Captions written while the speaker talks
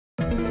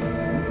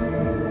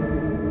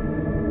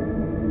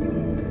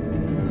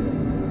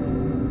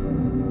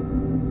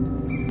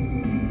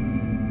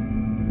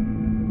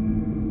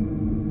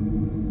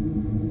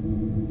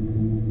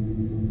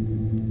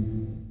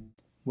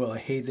Well,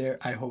 hey there.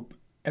 I hope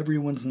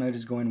everyone's night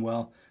is going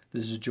well.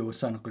 This is Joe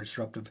Sonically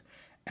Disruptive,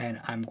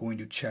 and I'm going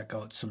to check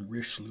out some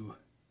Rishloo.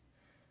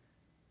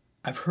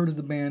 I've heard of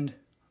the band.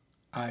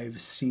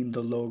 I've seen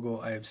the logo.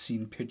 I've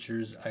seen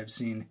pictures. I've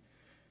seen,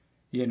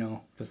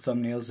 the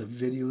thumbnails of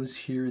videos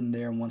here and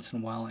there once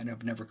in a while, and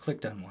I've never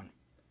clicked on one.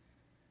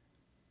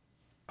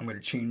 I'm going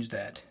to change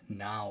that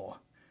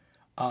now.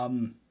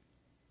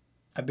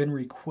 I've been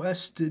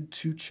requested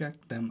to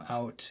check them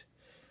out.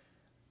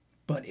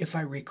 But if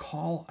I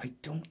recall, I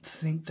don't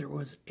think there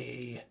was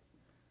a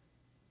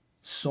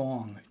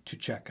song to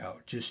check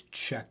out. Just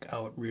check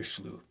out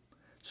Rishloo.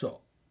 So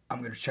I'm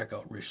going to check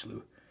out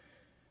Rishloo.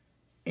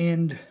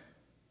 And it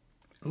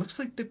looks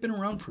like they've been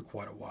around for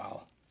quite a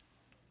while,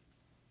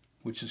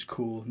 which is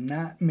cool.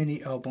 Not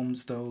many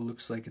albums, though.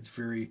 Looks like it's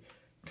very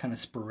kind of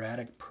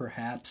sporadic,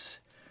 perhaps.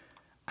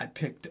 I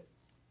picked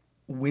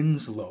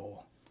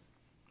Winslow.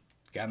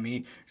 Got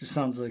me? Just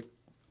sounds like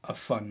a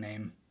fun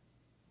name.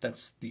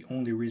 That's the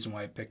only reason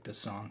why I picked this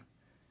song.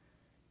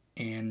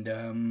 And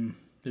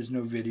there's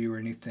no video or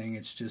anything.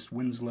 It's just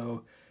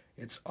Winslow.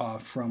 It's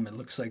off from, it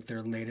looks like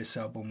their latest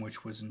album,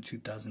 which was in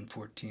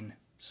 2014.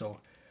 So,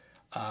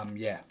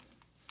 yeah.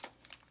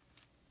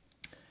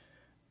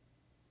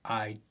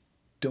 I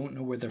don't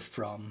know where they're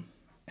from,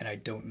 and I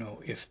don't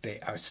know if they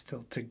are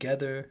still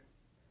together.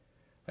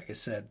 Like I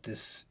said,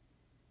 this,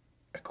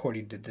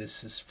 according to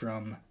this, is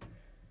from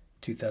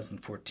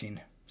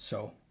 2014.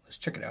 So, let's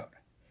check it out.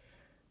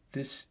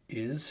 This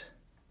is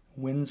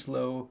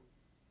Winslow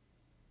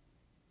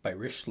by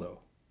Rishloo.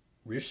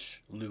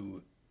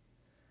 Rishloo.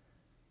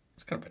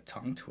 It's kind of a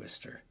tongue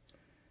twister.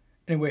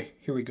 Anyway,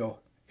 here we go.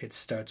 It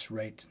starts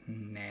right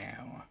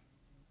now.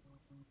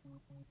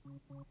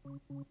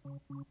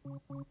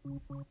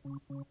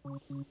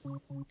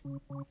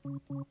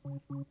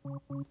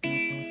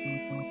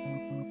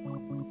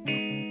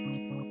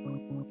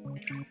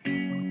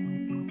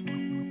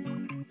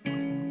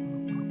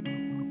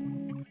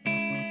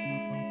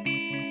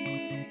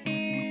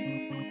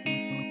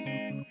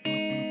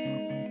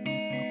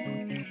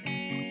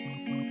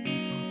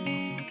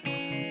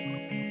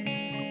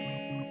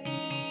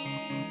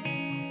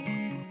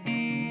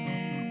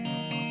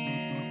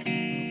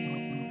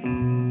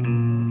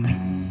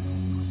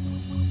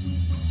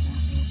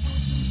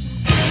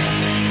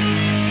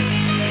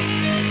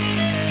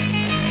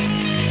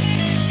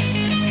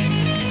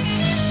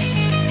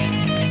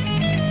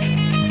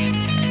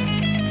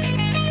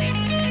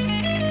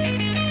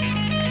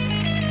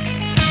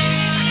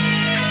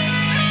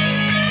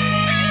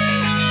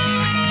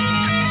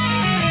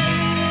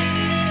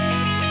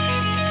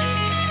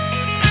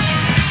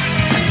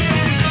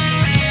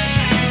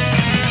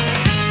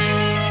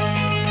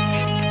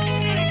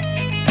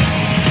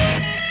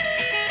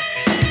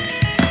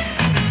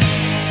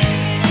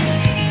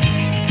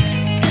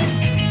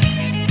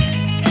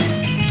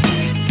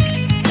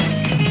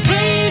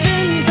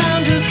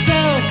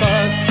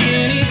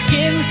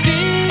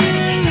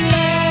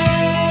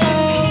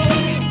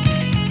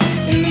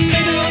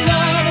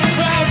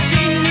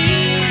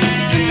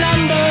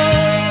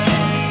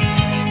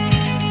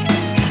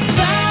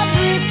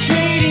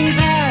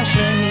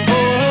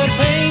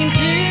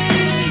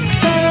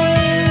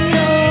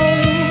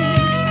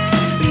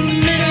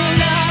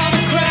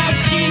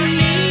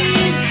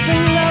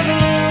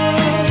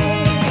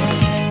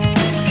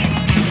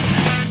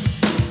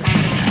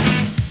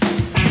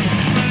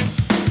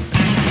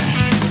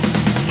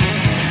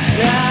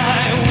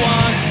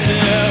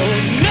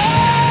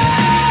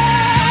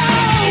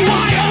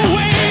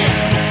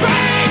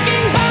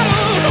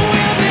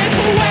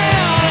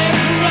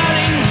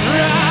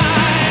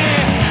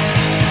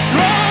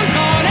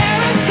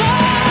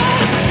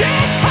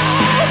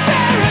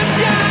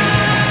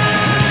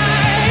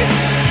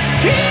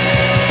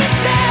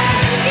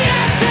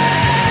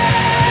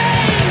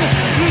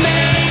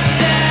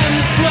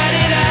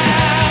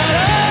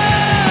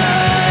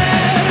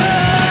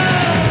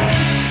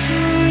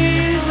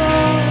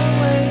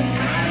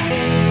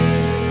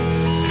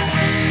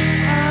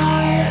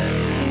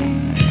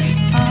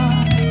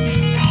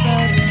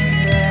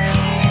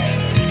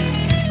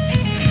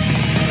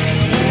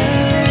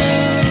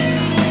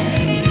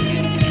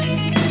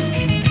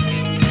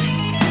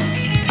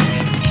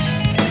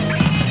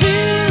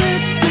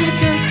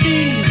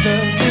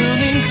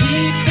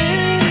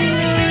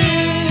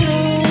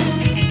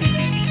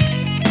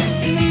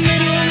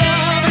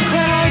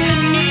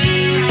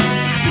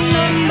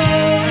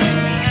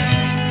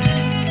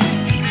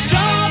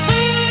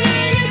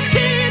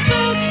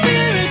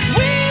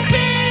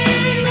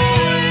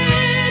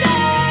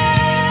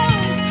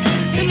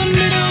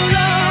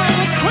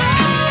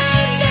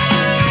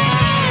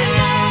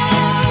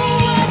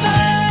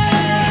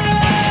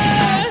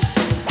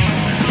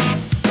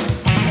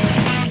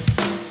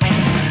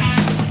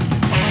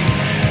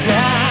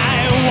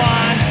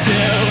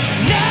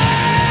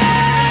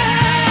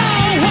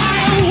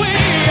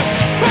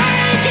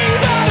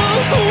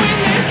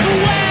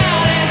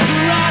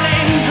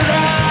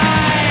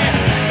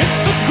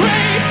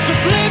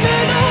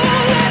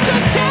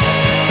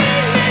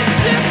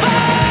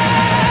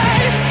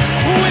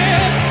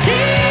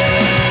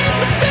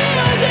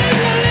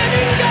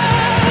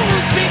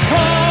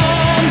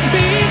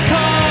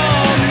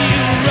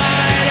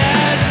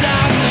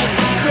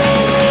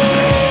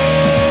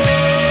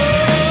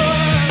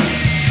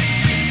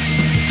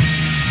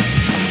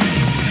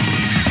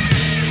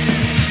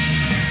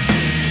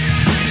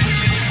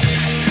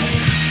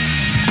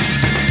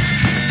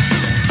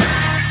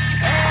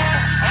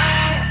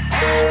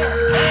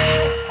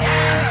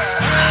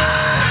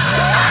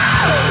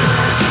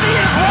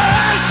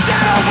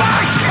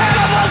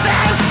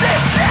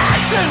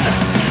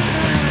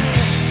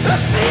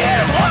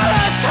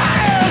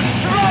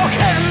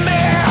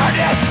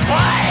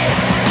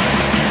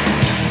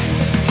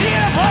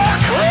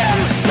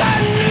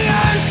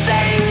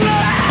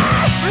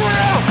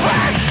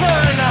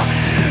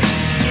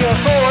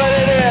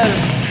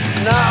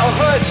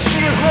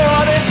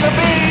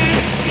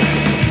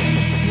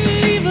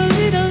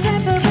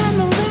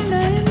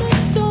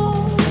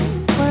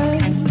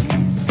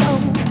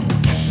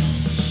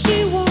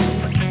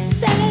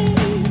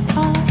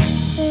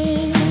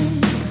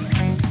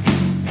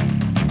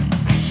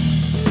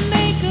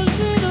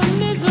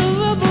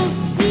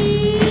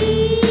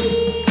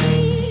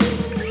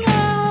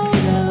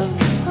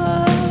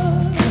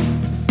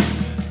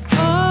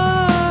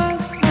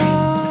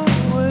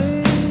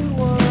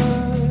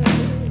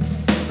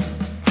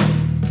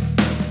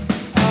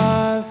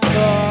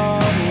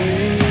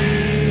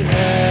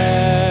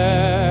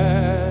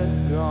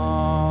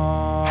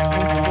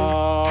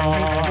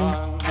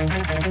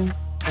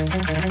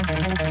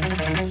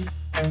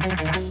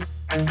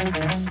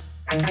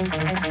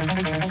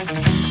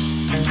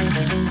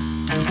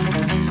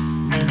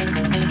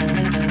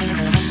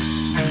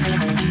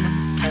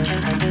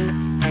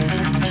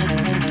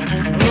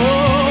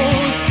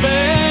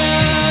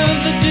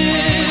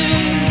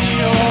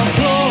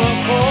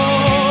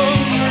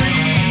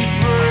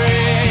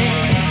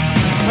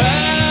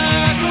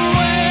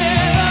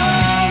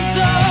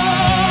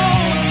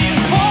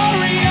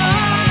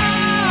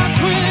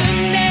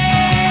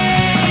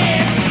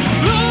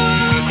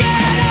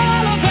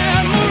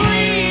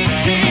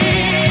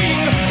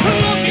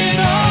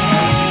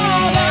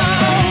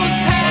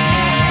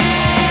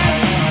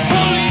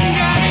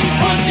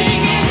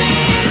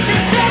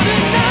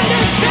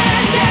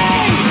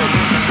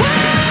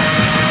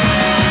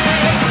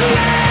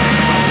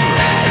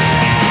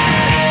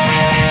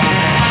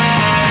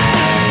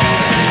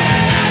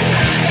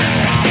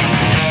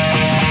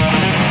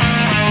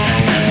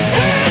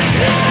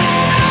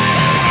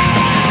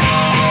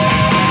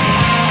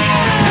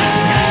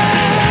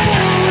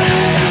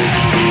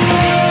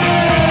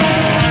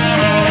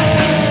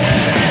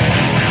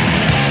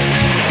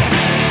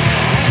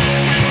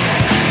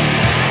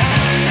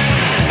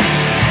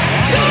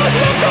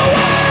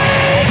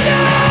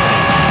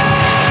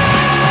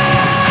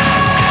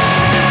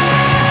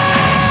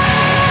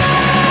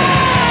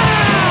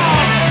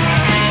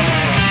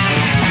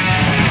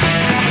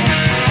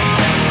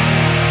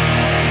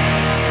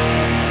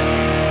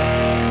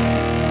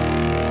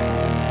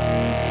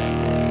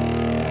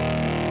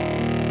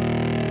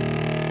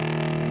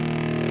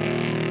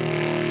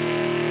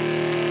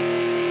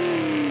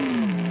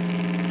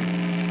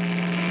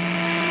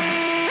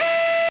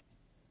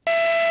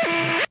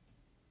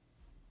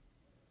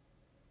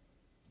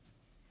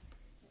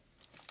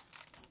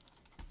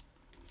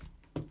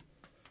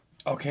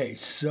 Okay,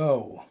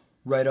 so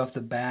right off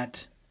the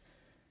bat,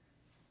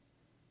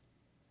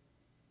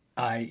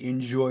 I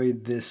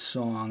enjoyed this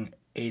song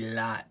a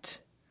lot.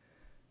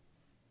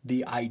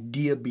 The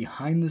idea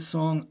behind the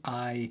song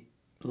I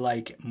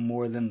like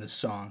more than the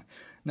song.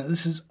 Now,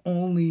 this is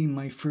only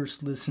my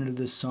first listen to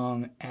this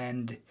song,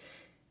 and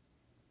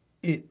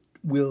it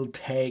will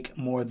take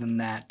more than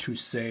that to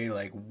say,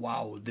 like,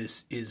 wow,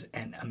 this is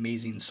an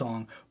amazing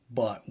song.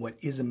 But what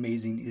is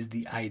amazing is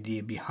the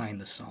idea behind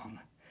the song.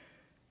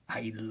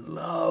 I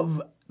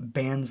love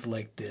bands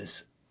like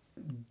this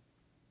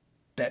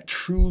that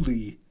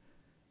truly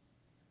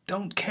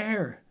don't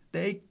care.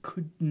 They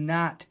could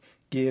not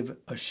give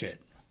a shit.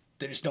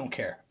 They just don't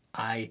care.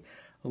 I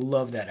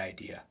love that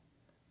idea.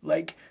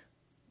 Like,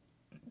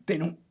 they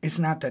don't, it's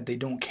not that they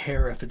don't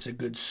care if it's a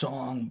good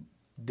song.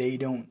 They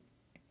don't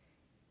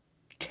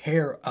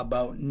care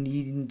about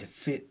needing to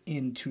fit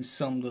into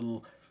some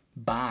little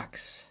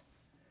box.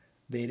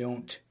 They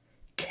don't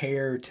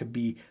care to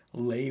be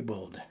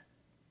labeled.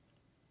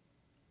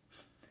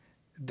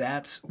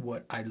 That's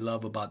what I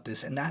love about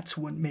this, and that's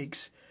what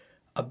makes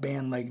a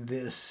band like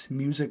this,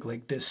 music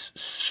like this,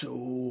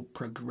 so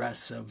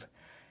progressive.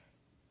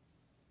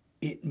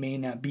 It may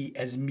not be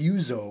as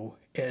muso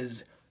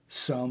as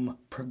some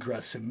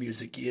progressive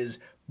music is,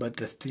 but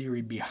the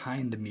theory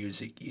behind the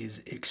music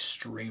is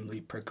extremely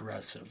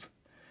progressive.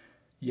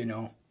 You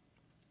know,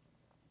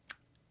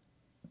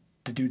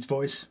 the dude's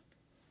voice,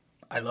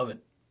 I love it.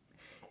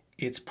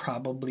 It's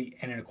probably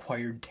an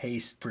acquired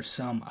taste for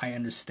some. I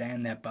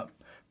understand that, but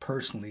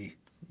personally,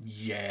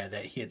 yeah,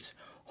 that hits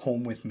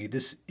home with me.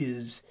 This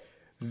is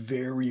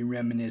very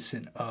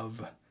reminiscent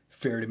of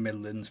Fair to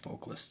Midland's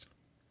vocalist.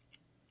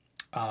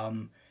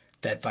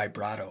 That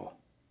vibrato,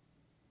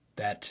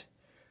 that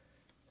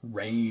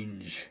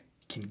range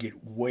can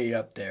get way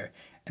up there,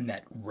 and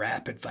that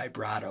rapid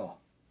vibrato.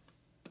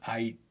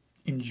 I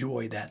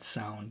enjoy that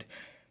sound.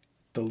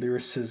 The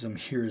lyricism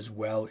here as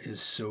well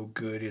is so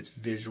good. It's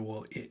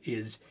visual. It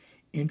is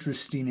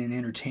interesting and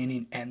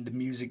entertaining, and the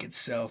music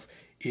itself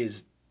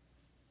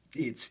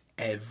it's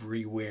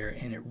everywhere,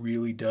 and it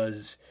really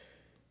does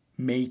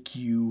make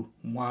you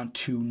want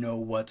to know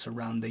what's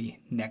around the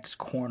next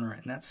corner,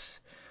 and that's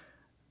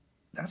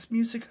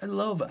music I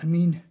love. I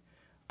mean,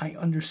 I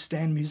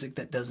understand music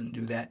that doesn't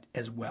do that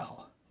as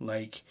well.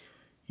 Like,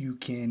 you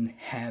can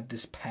have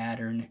this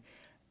pattern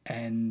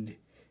and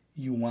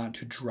you want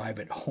to drive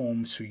it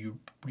home, so you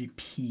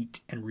repeat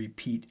and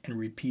repeat and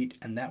repeat,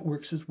 and that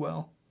works as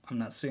well. I'm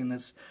not saying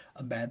that's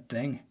a bad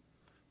thing.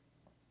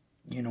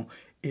 You know,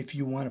 if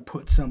you want to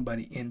put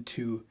somebody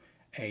into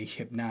a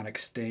hypnotic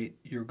state,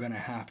 you're going to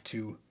have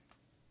to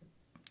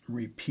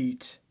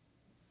repeat.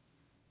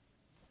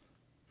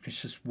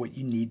 It's just what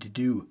you need to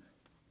do.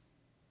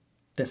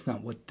 That's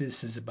not what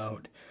this is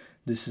about.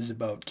 This is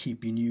about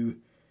keeping you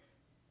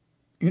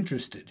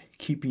interested,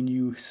 keeping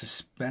you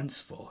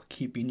suspenseful,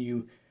 keeping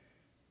you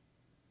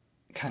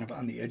kind of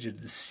on the edge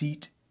of the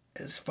seat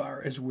as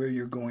far as where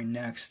you're going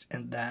next,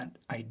 and that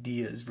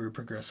idea is very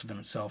progressive in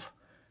itself.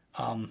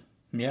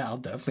 Yeah, I'll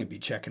definitely be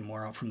checking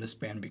more out from this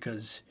band,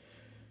 because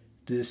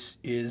this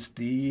is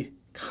the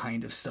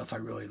kind of stuff I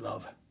really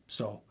love.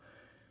 So,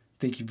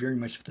 thank you very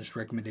much for this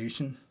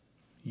recommendation.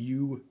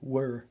 You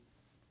were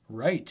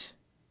right.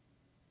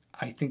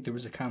 I think there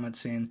was a comment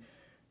saying,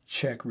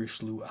 check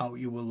Rishloo out,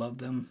 you will love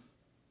them.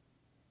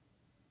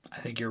 I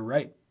think you're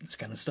right. It's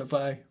kind of stuff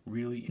I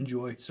really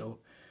enjoy. So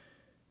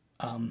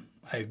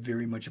I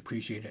very much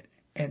appreciate it.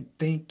 And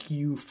thank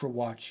you for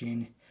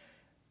watching.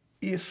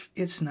 If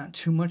it's not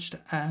too much to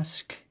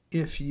ask,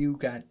 if you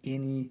got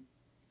any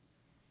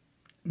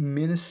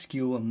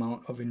minuscule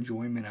amount of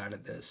enjoyment out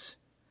of this,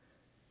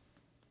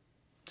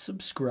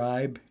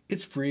 subscribe.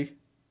 It's free.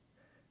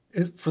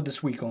 It's for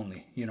this week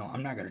only. You know,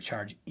 I'm not going to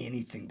charge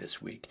anything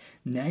this week.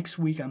 Next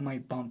week, I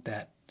might bump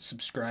that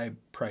subscribe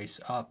price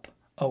up.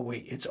 Oh,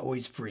 wait, it's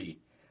always free.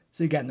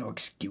 So you got no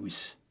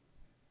excuse.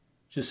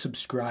 Just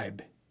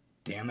subscribe.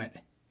 Damn it.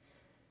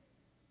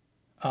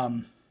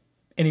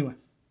 Anyway,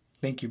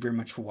 thank you very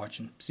much for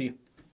watching. See you.